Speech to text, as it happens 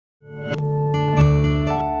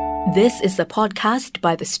This is a podcast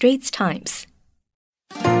by The Straits Times.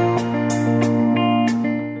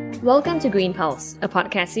 Welcome to Green Pulse, a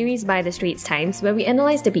podcast series by The Straits Times where we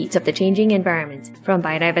analyse the beats of the changing environment, from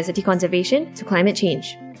biodiversity conservation to climate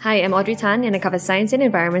change. Hi, I'm Audrey Tan and I cover science and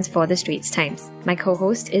environment for The Straits Times. My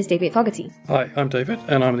co-host is David Fogarty. Hi, I'm David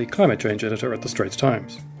and I'm the climate change editor at The Straits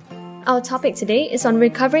Times. Our topic today is on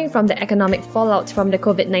recovering from the economic fallout from the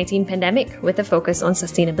COVID-19 pandemic with a focus on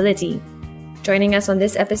sustainability. Joining us on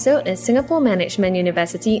this episode is Singapore Management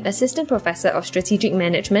University Assistant Professor of Strategic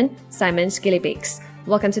Management, Simon Skillibegs.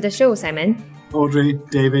 Welcome to the show, Simon. Audrey,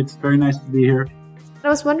 David, very nice to be here. I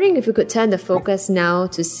was wondering if we could turn the focus now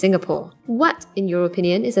to Singapore. What, in your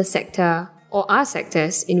opinion, is a sector or are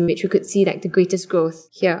sectors in which we could see the greatest growth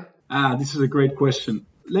here? This is a great question.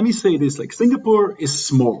 Let me say this, Singapore is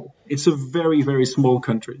small. It's a very, very small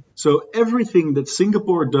country. So everything that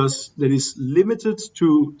Singapore does that is limited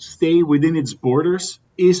to stay within its borders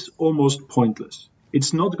is almost pointless.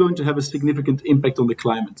 It's not going to have a significant impact on the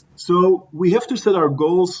climate. So we have to set our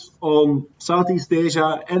goals on Southeast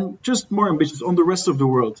Asia and just more ambitious on the rest of the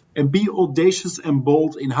world and be audacious and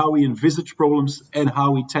bold in how we envisage problems and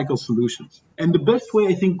how we tackle solutions. And the best way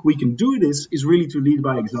I think we can do this is really to lead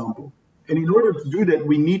by example. And in order to do that,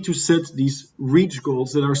 we need to set these reach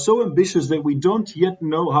goals that are so ambitious that we don't yet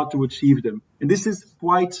know how to achieve them. And this is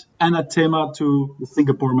quite anathema to the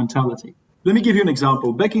Singapore mentality. Let me give you an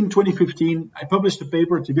example. Back in 2015, I published a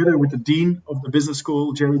paper together with the Dean of the Business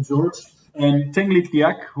School, Jerry George, and Teng Lit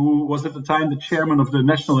Liak, who was at the time the chairman of the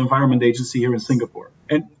National Environment Agency here in Singapore.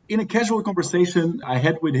 And in a casual conversation I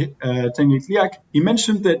had with Teng Lit Liak, he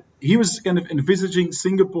mentioned that he was kind of envisaging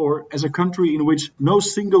Singapore as a country in which no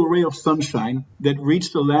single ray of sunshine that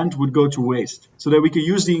reached the land would go to waste, so that we could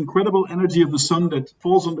use the incredible energy of the sun that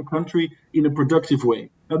falls on the country in a productive way.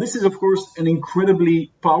 Now, this is, of course, an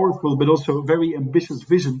incredibly powerful but also very ambitious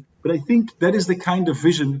vision, but I think that is the kind of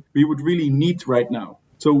vision we would really need right now.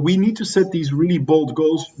 So we need to set these really bold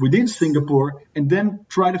goals within Singapore and then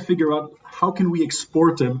try to figure out how can we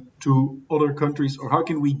export them to other countries, or how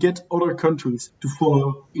can we get other countries to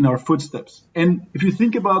follow in our footsteps. And if you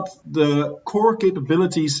think about the core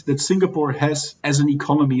capabilities that Singapore has as an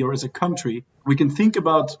economy or as a country, we can think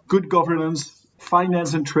about good governance,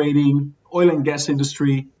 finance and trading, oil and gas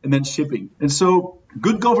industry, and then shipping. And so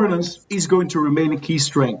good governance is going to remain a key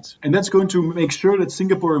strength. And that's going to make sure that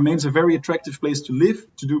Singapore remains a very attractive place to live,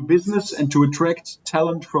 to do business, and to attract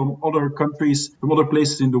talent from other countries, from other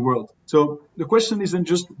places in the world. So the question isn't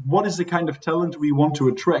just what is the kind of talent we want to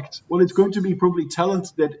attract? Well, it's going to be probably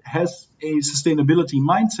talent that has a sustainability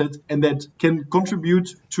mindset and that can contribute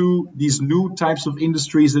to these new types of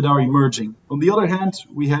industries that are emerging. On the other hand,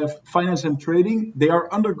 we have finance and trading. They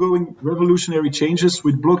are undergoing revolutionary changes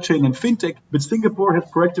with blockchain and fintech, but Singapore has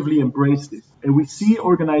proactively embraced this. And we see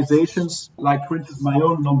organizations like, for instance, my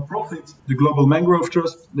own nonprofit, the Global Mangrove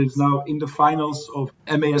Trust, that is now in the finals of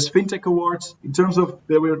MAS Fintech Awards, in terms of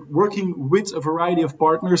that we're working with a variety of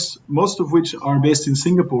partners, most of which are based in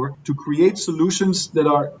Singapore, to create solutions that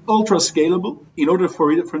are ultra scalable. In order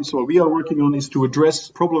for instance, what we are working on is to address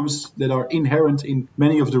problems that are inherent in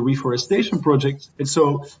many of the reforestation projects. And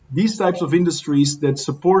so these types of industries that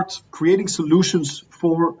support creating solutions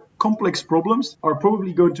for complex problems are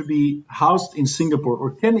probably going to be housed in Singapore,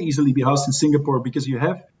 or can easily be housed in Singapore, because you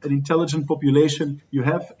have an intelligent population, you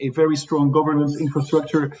have a very strong governance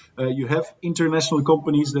infrastructure, you have international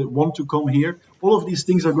companies that want to come here. All of these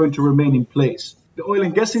things are going to remain in place. The oil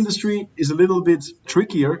and gas industry is a little bit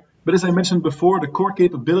trickier, but as I mentioned before, the core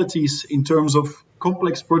capabilities in terms of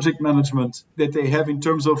complex project management that they have in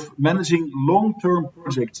terms of managing long-term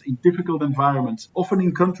projects in difficult environments, often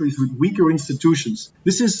in countries with weaker institutions.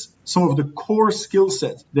 This is some of the core skill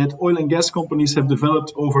set that oil and gas companies have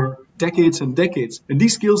developed over decades and decades. And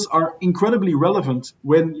these skills are incredibly relevant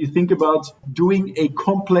when you think about doing a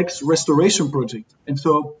complex restoration project. And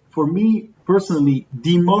so for me personally,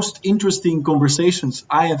 the most interesting conversations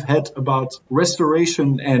I have had about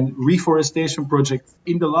restoration and reforestation projects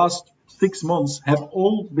in the last 6 months have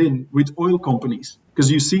all been with oil companies,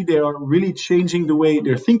 because you see they are really changing the way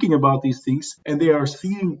they're thinking about these things, and they are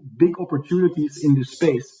seeing big opportunities in this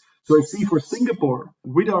space. So I see for Singapore,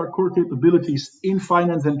 with our core capabilities in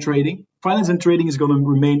finance and trading is going to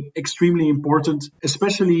remain extremely important,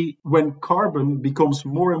 especially when carbon becomes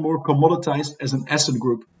more and more commoditized as an asset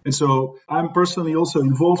group. And so I'm personally also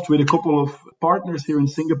involved with a couple of partners here in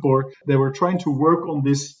Singapore that were trying to work on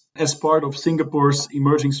this as part of Singapore's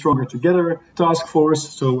Emerging Stronger Together task force.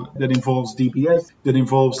 So that involves DBS, that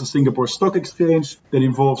involves the Singapore Stock Exchange, that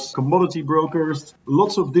involves commodity brokers.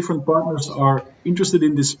 Lots of different partners are interested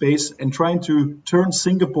in this space and trying to turn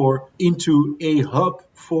Singapore into a hub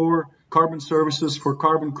for carbon services, for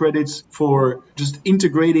carbon credits, for just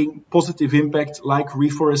integrating positive impact like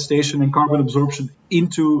reforestation and carbon absorption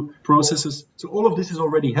into processes. So all of this is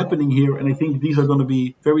already happening here, and I think these are going to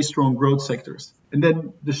be very strong growth sectors. And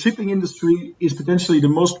then the shipping industry is potentially the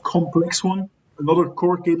most complex one. Another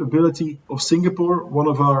core capability of Singapore, one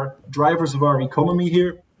of our drivers of our economy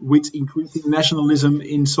here, with increasing nationalism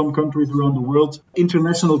in some countries around the world.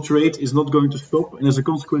 International trade is not going to stop, and as a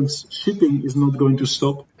consequence, shipping is not going to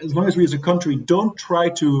stop. As long as we as a country don't try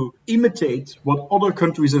to imitate what other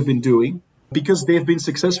countries have been doing, because they've been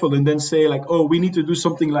successful, and then say like, oh, we need to do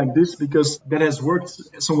something like this because that has worked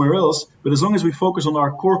somewhere else. But as long as we focus on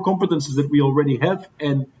our core competences that we already have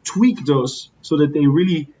and tweak those so that they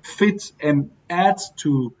really fit and add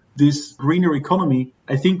to this greener economy,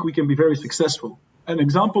 I think we can be very successful. An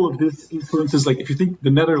example of this is, for instance, like if you think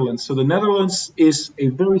the Netherlands. So the Netherlands is a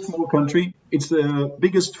very small country. It's the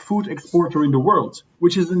biggest food exporter in the world,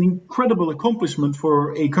 which is an incredible accomplishment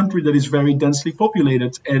for a country that is very densely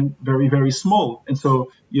populated and very, very small. And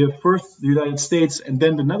so you have first the United States and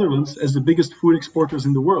then the Netherlands as the biggest food exporters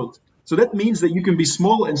in the world. So that means that you can be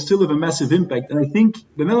small and still have a massive impact. And I think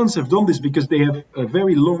the Netherlands have done this because they have a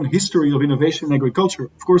very long history of innovation in agriculture.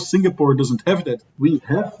 Of course, Singapore doesn't have that. We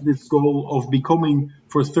have this goal of becoming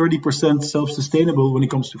for 30% self-sustainable when it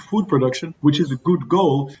comes to food production, which is a good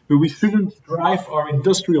goal, but we shouldn't drive our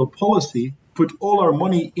industrial policy, put all our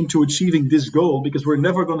money into achieving this goal because we're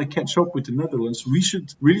never going to catch up with the Netherlands. We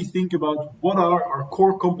should really think about what are our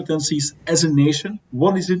core competencies as a nation.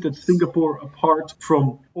 What is it that Singapore, apart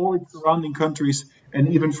from all its surrounding countries and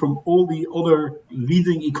even from all the other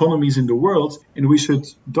leading economies in the world, and we should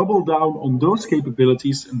double down on those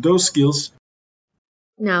capabilities and those skills.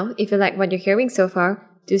 Now, if you like what you're hearing so far,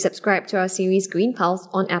 do subscribe to our series Green Pulse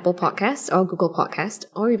on Apple Podcasts or Google Podcasts,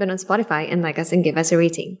 or even on Spotify, and like us and give us a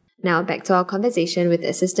rating. Now back to our conversation with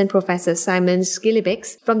Assistant Professor Simon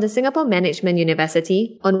Skilibix from the Singapore Management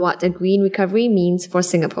University on what a green recovery means for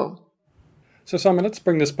Singapore. So Simon, let's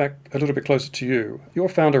bring this back a little bit closer to you. You're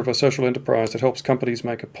founder of a social enterprise that helps companies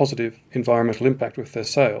make a positive environmental impact with their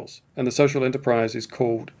sales, and the social enterprise is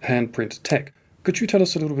called Handprint Tech. Could you tell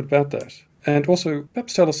us a little bit about that? And also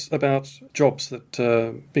perhaps tell us about jobs that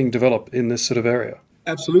are being developed in this sort of area.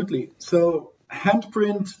 Absolutely. So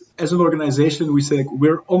Handprint, as an organization, we say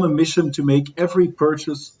we're on a mission to make every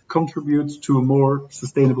purchase contribute to a more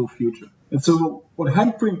sustainable future. And so what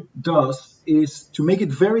Handprint does is to make it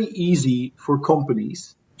very easy for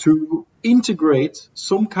companies to integrate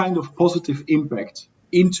some kind of positive impact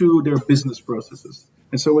into their business processes.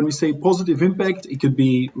 And so when we say positive impact, it could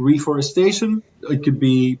be reforestation, it could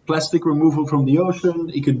be plastic removal from the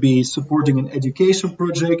ocean, it could be supporting an education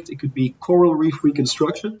project, it could be coral reef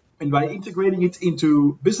reconstruction. And by integrating it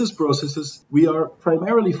into business processes, we are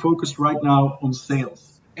primarily focused right now on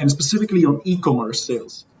sales, and specifically on e-commerce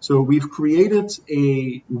sales. So we've created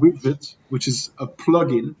a widget, which is a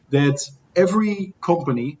plugin that every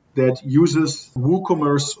company that uses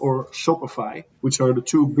WooCommerce or Shopify, which are the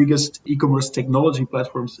two biggest e-commerce technology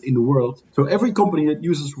platforms in the world. So every company that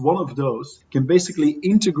uses one of those can basically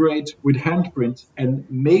integrate with Handprint and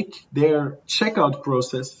make their checkout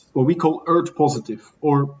process what we call Earth positive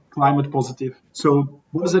or climate positive. So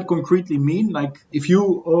what does that concretely mean? Like if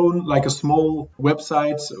you own like a small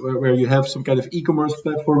website where you have some kind of e-commerce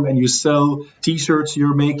platform and you sell t-shirts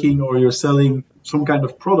you're making or you're selling some kind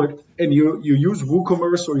of product and you use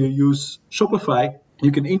WooCommerce or you use Shopify,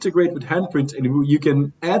 you can integrate with Handprint and you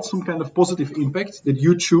can add some kind of positive impact that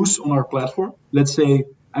you choose on our platform. Let's say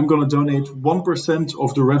I'm going to donate 1%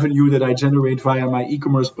 of the revenue that I generate via my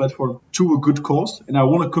e-commerce platform to a good cause, and I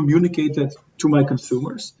want to communicate that to my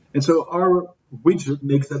consumers. And so our widget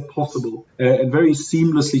makes that possible and very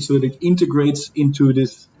seamlessly so that it integrates into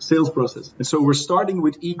this sales process. And so we're starting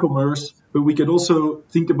with e-commerce, but we can also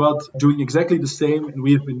think about doing exactly the same. And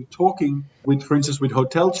we have been talking with, for instance, with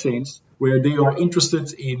hotel chains where they are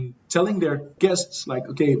interested in telling their guests like,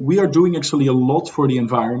 okay, we are doing actually a lot for the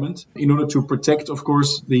environment in order to protect, of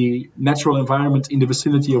course, the natural environment in the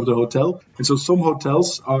vicinity of the hotel. And so some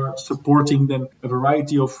hotels are supporting then a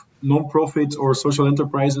variety of non-profit or social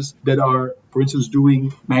enterprises that are, for instance,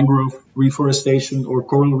 doing mangrove reforestation or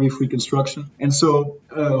coral reef reconstruction. And so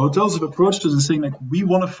hotels have approached us and saying like, we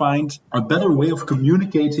want to find a better way of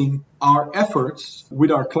communicating our efforts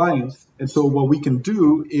with our clients. And so what we can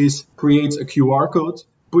do is create a QR code,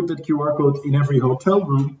 put that QR code in every hotel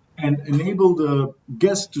room, and enable the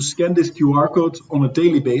guests to scan this QR code on a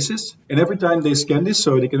daily basis. And every time they scan this,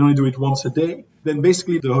 so they can only do it once a day, then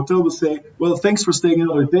basically the hotel will say, well, thanks for staying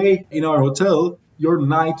another day in our hotel. Your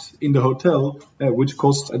night in the hotel, which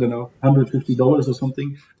costs, I don't know, $150 or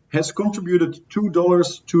something, has contributed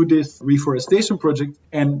 $2 to this reforestation project.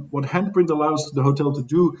 And what Handprint allows the hotel to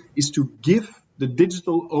do is to give the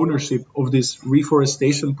digital ownership of this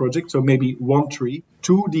reforestation project, so maybe one tree,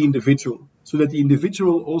 to the individual, so that the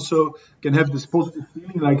individual also can have this positive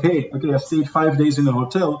feeling like, hey, okay, I stayed 5 days in a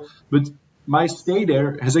hotel, but my stay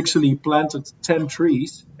there has actually planted 10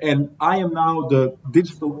 trees, and I am now the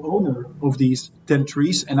digital owner of these 10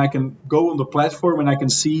 trees, and I can go on the platform and I can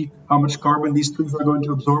see how much carbon these trees are going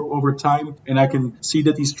to absorb over time, and I can see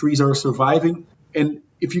that these trees are surviving. And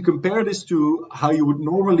if you compare this to how you would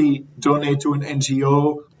normally donate to an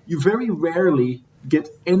NGO, you very rarely get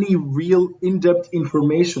any real in-depth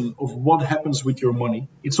information of what happens with your money.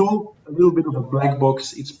 It's all a little bit of a black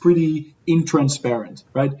box. It's pretty intransparent,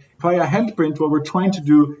 right? Via Handprint, what we're trying to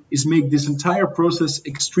do is make this entire process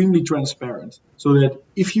extremely transparent, so that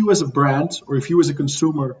if you as a brand or if you as a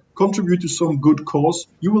consumer contribute to some good cause,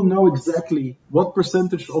 you will know exactly what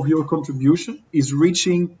percentage of your contribution is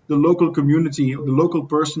reaching the local community or the local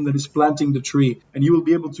person that is planting the tree. And you will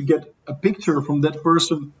be able to get a picture from that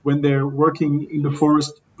person when they're working in the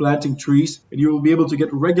forest planting trees, and you will be able to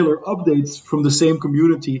get regular updates from the same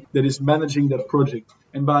community that is managing that project.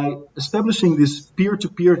 And by establishing this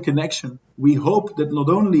peer-to-peer connection, we hope that not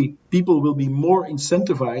only people will be more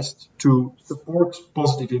incentivized to support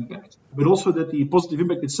positive impact, but also that the positive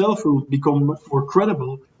impact itself will become much more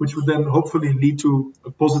credible, which would then hopefully lead to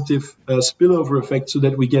a positive spillover effect, so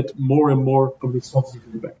that we get more and more of this positive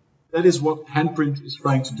impact. That is what Handprint is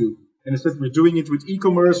trying to do. And instead, we're doing it with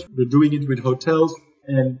e-commerce, we're doing it with hotels,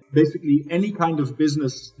 and basically any kind of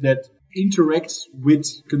business that interacts with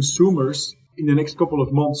consumers in the next couple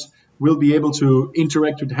of months will be able to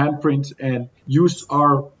interact with Handprint and use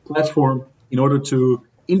our platform in order to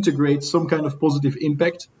integrate some kind of positive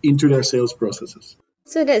impact into their sales processes.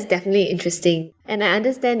 So that's definitely interesting. And I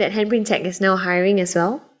understand that Handprint Tech is now hiring as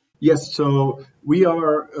well. Yes, so we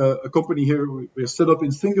are a company here. We're set up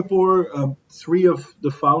in Singapore. 3 of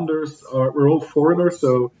the founders we're all foreigners,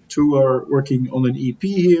 so 2 are working on an EP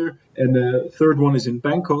here, and the 3rd one is in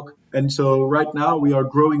Bangkok. And so right now we are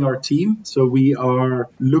growing our team. So we are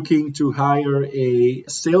looking to hire a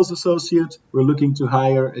sales associate. We're looking to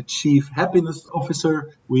hire a chief happiness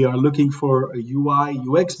officer. We are looking for a UI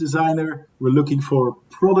UX designer. We're looking for a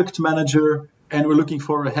product manager, and we're looking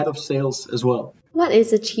for a head of sales as well. What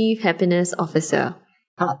is a chief happiness officer?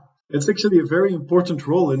 It's actually a very important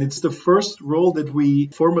role, and it's the first role that we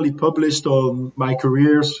formally published on My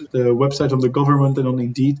Careers, the website on the government, and on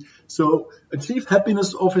Indeed. So a chief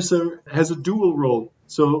happiness officer has a dual role.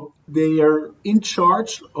 So they are in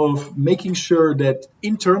charge of making sure that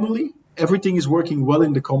internally everything is working well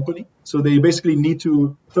in the company. So they basically need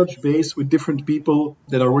to touch base with different people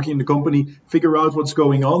that are working in the company, figure out what's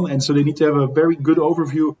going on. And so they need to have a very good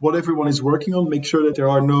overview of what everyone is working on, make sure that there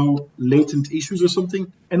are no latent issues or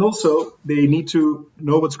something. And also they need to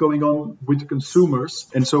know what's going on with the consumers,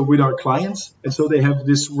 and so with our clients. And so they have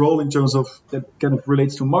this role in terms of that kind of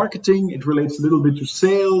relates to marketing. It relates a little bit to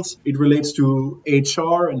sales. It relates to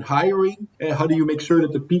HR and hiring. How do you make sure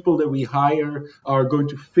that the people that we hire are going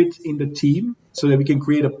to fit in the team, so that we can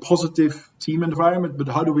create a positive team environment? But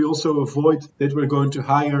how do we also avoid that we're going to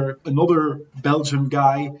hire another Belgian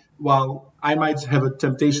guy, while I might have a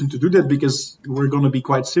temptation to do that because we're going to be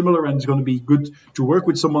quite similar and it's going to be good to work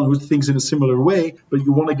with someone who thinks in a similar way, but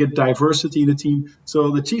you want to get diversity in the team.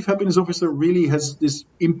 So the Chief Happiness Officer really has this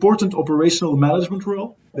important operational management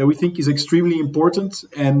role that we think is extremely important,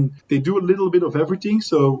 and they do a little bit of everything.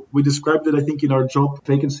 So we described it, I think, in our job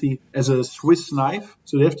vacancy as a Swiss knife.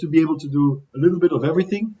 So they have to be able to do a little bit of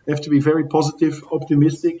everything. They have to be very positive,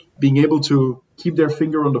 optimistic, being able to keep their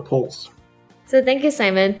finger on the pulse. So thank you,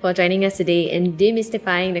 Simon, for joining us today and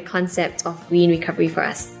demystifying the concept of green recovery for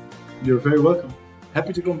us. You're very welcome.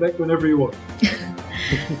 Happy to come back whenever you want.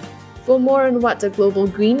 For more on what the global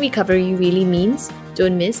green recovery really means,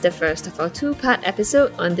 don't miss the first of our 2-part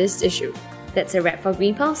episode on this issue. That's a wrap for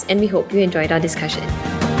Green Pulse, and we hope you enjoyed our discussion.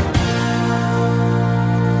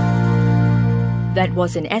 That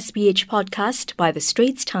was an SPH podcast by The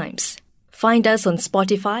Straits Times. Find us on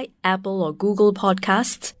Spotify, Apple or Google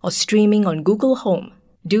Podcasts, or streaming on Google Home.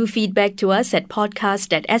 Do feedback to us at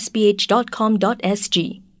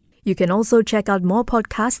podcast@sph.com.sg. You can also check out more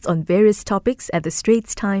podcasts on various topics at The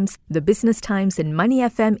Straits Times, The Business Times, and Money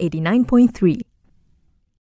FM 89.3.